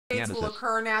will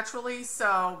occur naturally.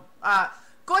 So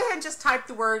go ahead and just type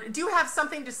the word. Do you have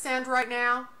something to send right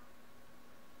now?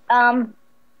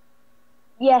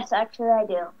 Yes, actually I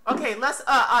do. Okay,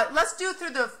 let's do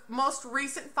through the most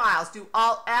recent files. Do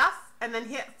Alt F and then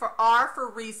hit for R for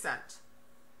recent.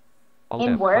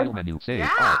 In Word? Menu, save,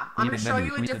 yeah, I'm going to show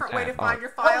you a different way to find your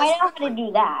files. Oh, I know how to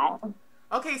do that.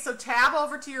 Okay, so tab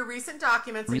over to your recent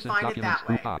documents and find it that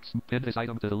way. Box. Pin this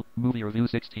item to the movie review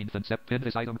 16th and set. Pin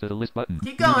this item to the list button.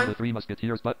 Keep going. The Three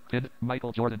Musketeers button. Pin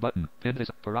Michael Jordan button. Pin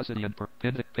this porosity and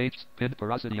pin page. Pin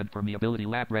porosity and permeability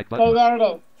lab red button. Okay, there it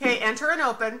is. Okay, enter and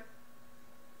open.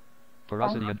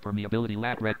 Porosity and permeability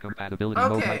lab red compatibility.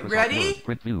 Okay, mode, ready? Word,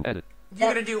 print view edit.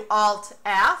 You're going to do Alt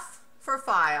F for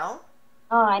file.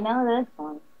 Oh, I know this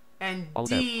one. And Alt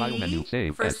D F, file menu,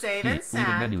 save, for S, save D, and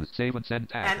send. menus, save and send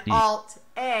tab. And D. Alt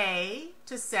A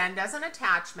to send as an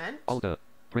attachment. Alt A,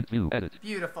 print view edit.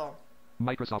 Beautiful.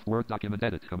 Microsoft Word document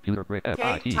edit. Computer break. Okay,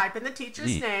 F-I-E. type in the teacher's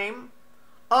Z. name.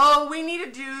 Oh, we need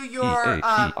to do your.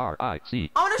 I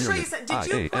want to show you something. Did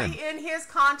you put in his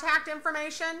contact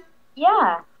information?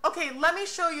 Yeah. Okay, let me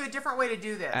show you a different way to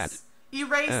do this. Add.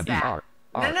 Erase M, that. R,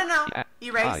 No.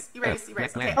 Erase. F,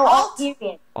 Okay, Oh, Alt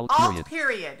period. Alt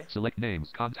period. Select names,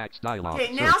 contacts, dialog. Okay,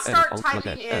 search, now start edit,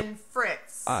 typing F, in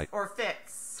Fritz I, or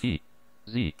Fitz. T,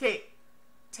 Z. Okay,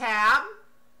 tab.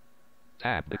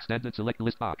 Tab, extended select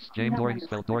list box. James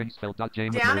Oringsfeld dot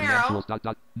James Down arrow.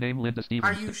 dot name Linda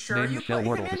Stevens. Are you sure name you Michelle put him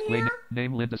Wardle, in display here?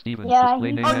 name Linda Stevens. Yeah,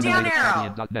 display name Oh, down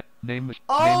arrow. Name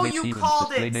Oh, name you Stevens, called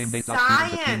display it name Nate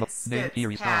Science name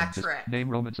Thierry Fitzpatrick. name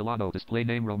Roman Solano, display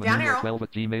name Roman Down numeral arrow. 12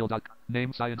 at gmail dot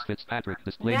name Science Fitzpatrick,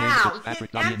 display name Now,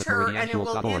 Fitzpatrick hit enter and it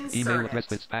will email insert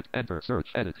address it. Fitzpat enter search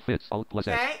edit Fitz alt plus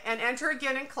S Okay, and enter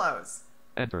again and close.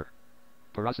 enter.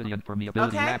 Porosity and permeability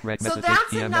Okay, lab red so message that's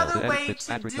HTML another to way edit to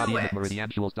Fitzpatrick do it.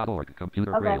 meridianjules.org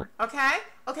computer Okay. braille. Okay?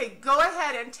 Okay, go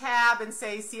ahead and tab and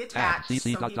say see Tab, attached.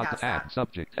 CC So dot he dot has tab, that.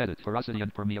 subject, edit, porosity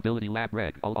and permeability lab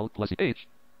red, alt plus H,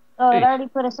 Oh, it H. already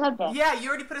put a subject. Yeah, you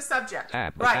already put a subject.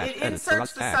 Tab, Right, attach, it edit,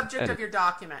 inserts the tab, subject edit. of your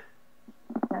document.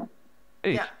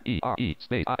 H, Yeah. E, R, E,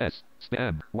 space, S,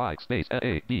 M, Y, space,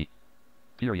 A, B,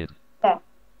 period. Okay.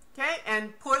 Okay,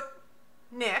 and put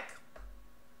Nick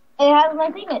It has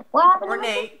my signature. What happened or to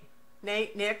my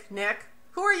Nate. Nick.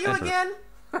 Who are you Enter. again?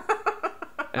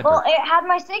 Enter. Well, it had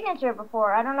my signature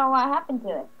before. I don't know what happened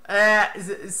to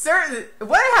it. Sir,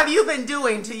 what have you been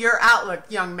doing to your Outlook,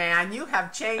 young man? You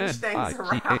have changed things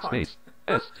N-I-C-H around. space,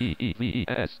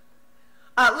 S-T-E-V-E-S.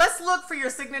 Let's look for your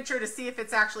signature to see if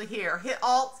it's actually here. Hit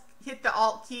the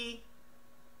Alt key.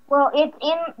 Well, it's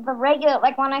in the regular,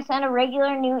 like when I send a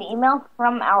regular new email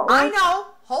from Outlook. I know.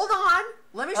 Hold on.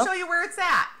 Let me show you where it's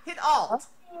at. Hit Alt.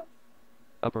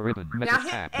 Upper ribbon, Now message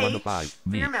hit tab, H 1 of 5, for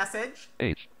me, your message.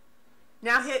 H,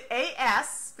 Now hit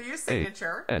AS for your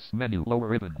signature. S, menu, lower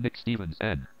ribbon, Nick Stevens,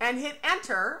 N, And hit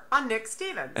Enter on Nick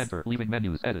Stevens. enter, leaving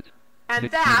menus, edit. And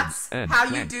Nick that's Stevens, N, how you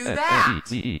blank, do S, that.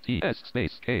 N-E-V-E-T-S,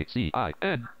 space,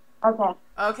 K-C-I-N. Okay.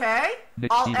 Okay?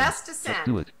 Nick Alt Stevens, S to just send.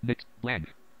 do it, Nick,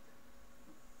 blank.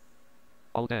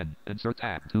 Alt N, insert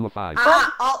tab, 2 of 5.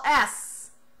 Alt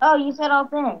S. Oh, you said all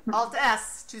things. Alt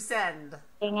S to send.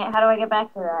 Dang it, how do I get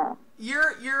back to that?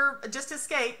 You're just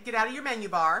escape. Get out of your menu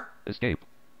bar. Escape,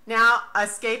 Now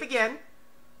escape again.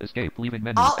 escape, leaving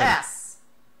menu, Alt edit. S.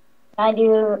 I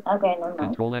do, okay, never mind.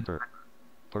 Control enter.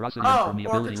 Porosity Oh, and or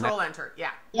permeability Control lab. Enter.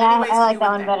 Yeah. Yeah, Many ways I to like do that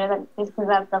one thing. better, just because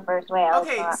that's the first way I was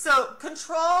Okay, taught. so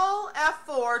Control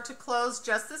F4 to close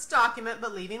just this document,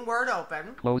 but leaving Word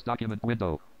open. Close document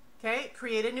window. Okay,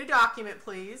 create a new document,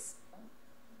 please.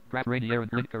 Grab Rainier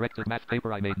and link corrected math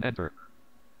paper I made, enter.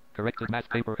 Corrected math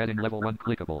paper heading level 1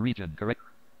 clickable region, correct.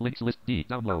 Links list D,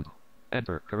 download.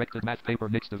 Enter. Corrected math paper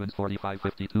Nick Stevens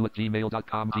 4552 at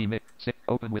gmail.com gmail.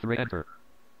 Open with enter.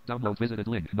 Download visited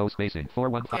link, no spacing,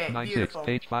 41596, beautiful.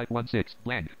 page 516,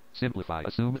 blank. Simplify,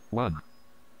 assume, 1.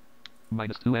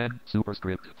 Minus 2n,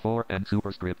 superscript, 4n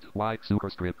superscript, y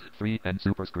superscript, 3n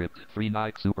superscript,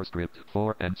 39 superscript,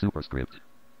 4n superscript.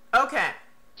 Okay.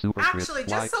 Superscript, Actually, y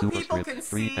just so people superscript, can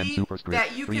 3n see superscript,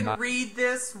 that you 3 can not- read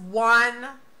this one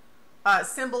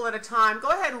symbol at a time, go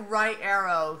ahead and right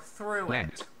arrow through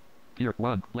blank. it. Here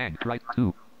 1, blank, right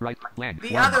 2, right, blank.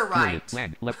 The 1, other period, right.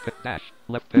 blank, left dash,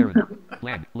 left parent,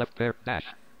 blank, left pair dash.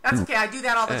 That's 2, okay. I do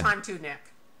that all the N. time too, Nick.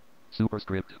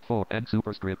 Superscript 4 n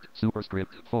superscript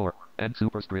superscript 4 n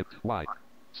superscript y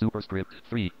superscript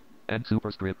 3 n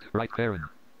superscript right parent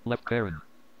left parent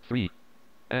 3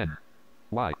 n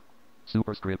y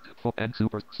superscript 4 n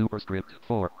superscript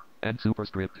 4 n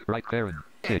superscript right parent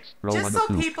 6 row Just 1 so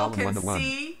to 2 people column 1 can to 1.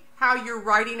 see how you're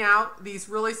writing out these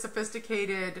really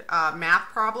sophisticated math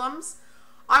problems,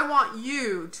 I want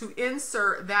you to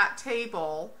insert that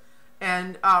table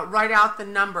and write out the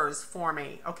numbers for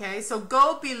me. Okay, so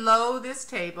go below this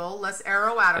table. Let's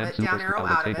arrow out of it, down arrow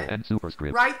out of it. And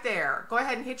superscript. Right there. Go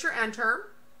ahead and hit your enter.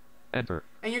 Enter.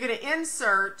 And you're going to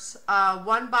insert a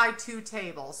 1x2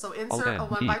 table. So insert a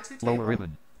 1x2 table. Lower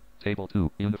ribbon. Table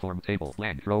 2. Uniform table.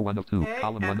 Blank. Row 1 of 2. Okay,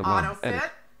 Column 1 of 1. Auto fit.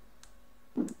 Edit.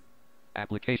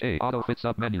 Application A. Auto fit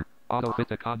submenu. Auto fit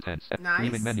the contents. Nice.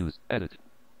 Leaving menus. Edit.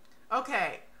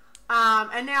 Okay.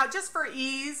 And now, just for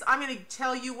ease, I'm going to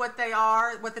tell you what they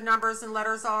are, what the numbers and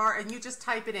letters are, and you just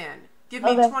type it in. Give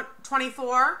me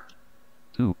 24.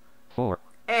 2. 4.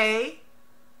 A.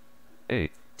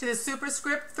 To the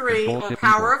superscript 3, or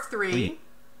power of 3.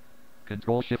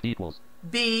 Control shift equals.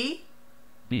 B.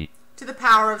 To the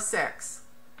power of 6.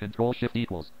 Control shift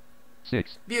equals.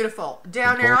 6. Beautiful.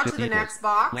 Down arrow to the next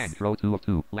box. Blank. Row 2 of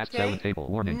 2. Last cell in table.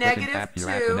 Warning. -2.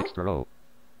 An extra row.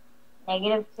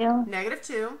 -2.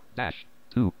 -2. Dash.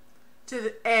 2. To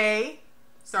the A.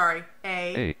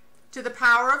 To the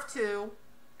power of 2.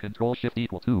 Control shift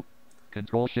equal 2.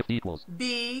 Control shift equals.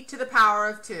 B to the power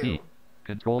of 2. B.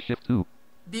 Control shift 2.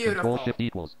 Beautiful. Control shift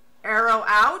equals. Arrow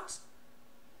out.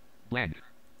 Blank.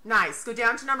 Nice. Go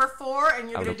down to number 4, and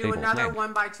you're going to do another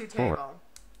 1x2 table. 4.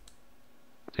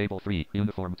 Table 3.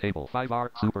 Uniform table.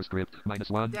 5R. Superscript.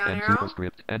 -1. Down and arrow.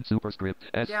 Superscript. And superscript.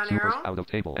 S. Down Super arrow. out of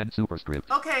table. And superscript.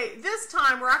 Okay, this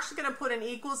time we're actually going to put an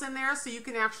equals in there so you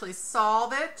can actually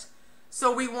solve it.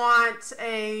 So we want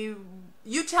a...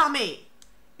 You tell me.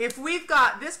 If we've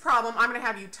got this problem, I'm going to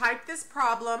have you type this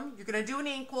problem. You're going to do an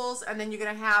equals, and then you're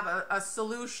going to have a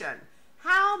solution.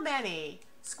 How many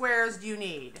squares do you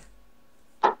need?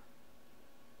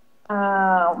 So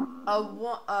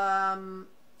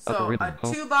a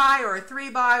 2x or a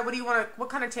 3x. What do you want? What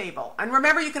kind of table? And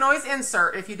remember, you can always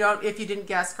insert if you didn't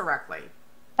guess correctly.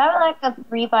 Probably like a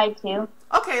 3x2.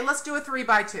 Okay, let's do a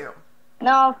 3x2.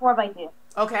 No, 4x2.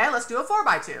 Okay, let's do a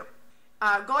 4x2.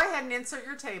 Go ahead and insert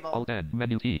your table. Alt N,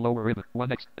 menu T, lower ribbon,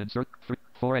 1x, insert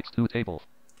 4x2 table.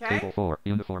 Okay. Table 4,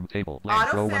 uniform table,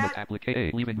 blank, row 1 of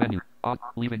application, leaving menu,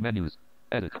 leaving menus,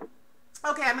 edit.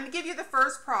 Okay, I'm going to give you the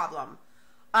first problem.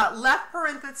 Left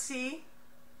parenthesis.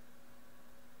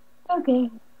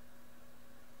 Okay.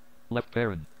 Left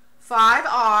parent.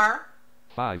 5R.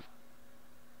 5.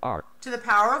 R. To the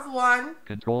power of 1.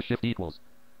 Control shift equals.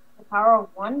 The power of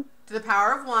 1. To the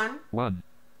power of 1. 1.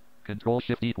 Control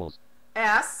shift equals.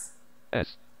 S.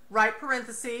 S. Right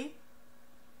parenthesis.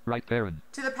 Right parent.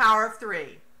 To the power of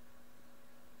 3.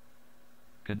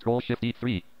 Control shift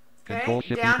E3. Okay,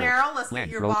 shift down equals. arrow. Let's Blank,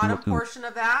 get your row bottom 2 of 2. portion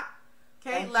of that.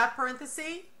 Okay, left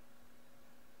parenthesis.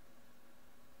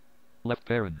 Left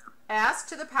parent. S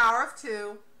to the power of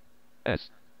 2. S.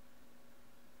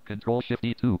 Control shift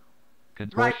E2.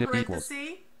 Control Right shift equals.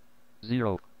 parenthesis.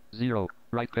 0. 0.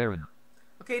 Right parent.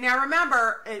 Okay, now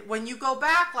remember, when you go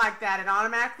back like that, it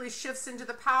automatically shifts into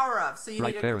the power of. So you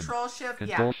Right need a parent. control shift.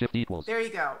 Control shift equals. There you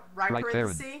go. Right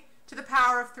parenthesis parent. to the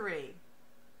power of 3.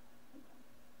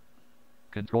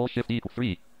 Control shift equals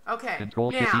 3. Okay,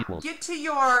 Control shift now equals. get to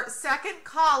your second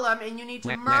column and you need to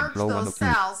Blank, merge row 1 those of 2.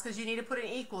 cells because you need to put an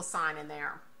equal sign in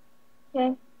there.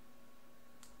 Okay.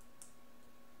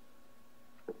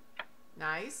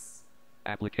 Nice.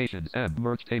 Applications M.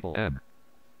 Merge table M.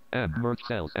 M. Merge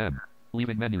cells M.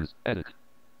 Leaving menus. Edit.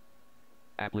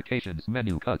 Applications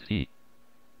menu cut T.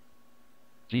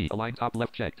 G. Align top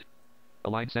left checked.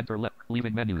 Align center left.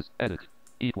 Leaving menus. Edit.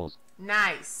 Equals.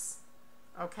 Nice.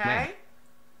 Okay. Blank.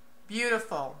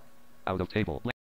 Beautiful. Out of table.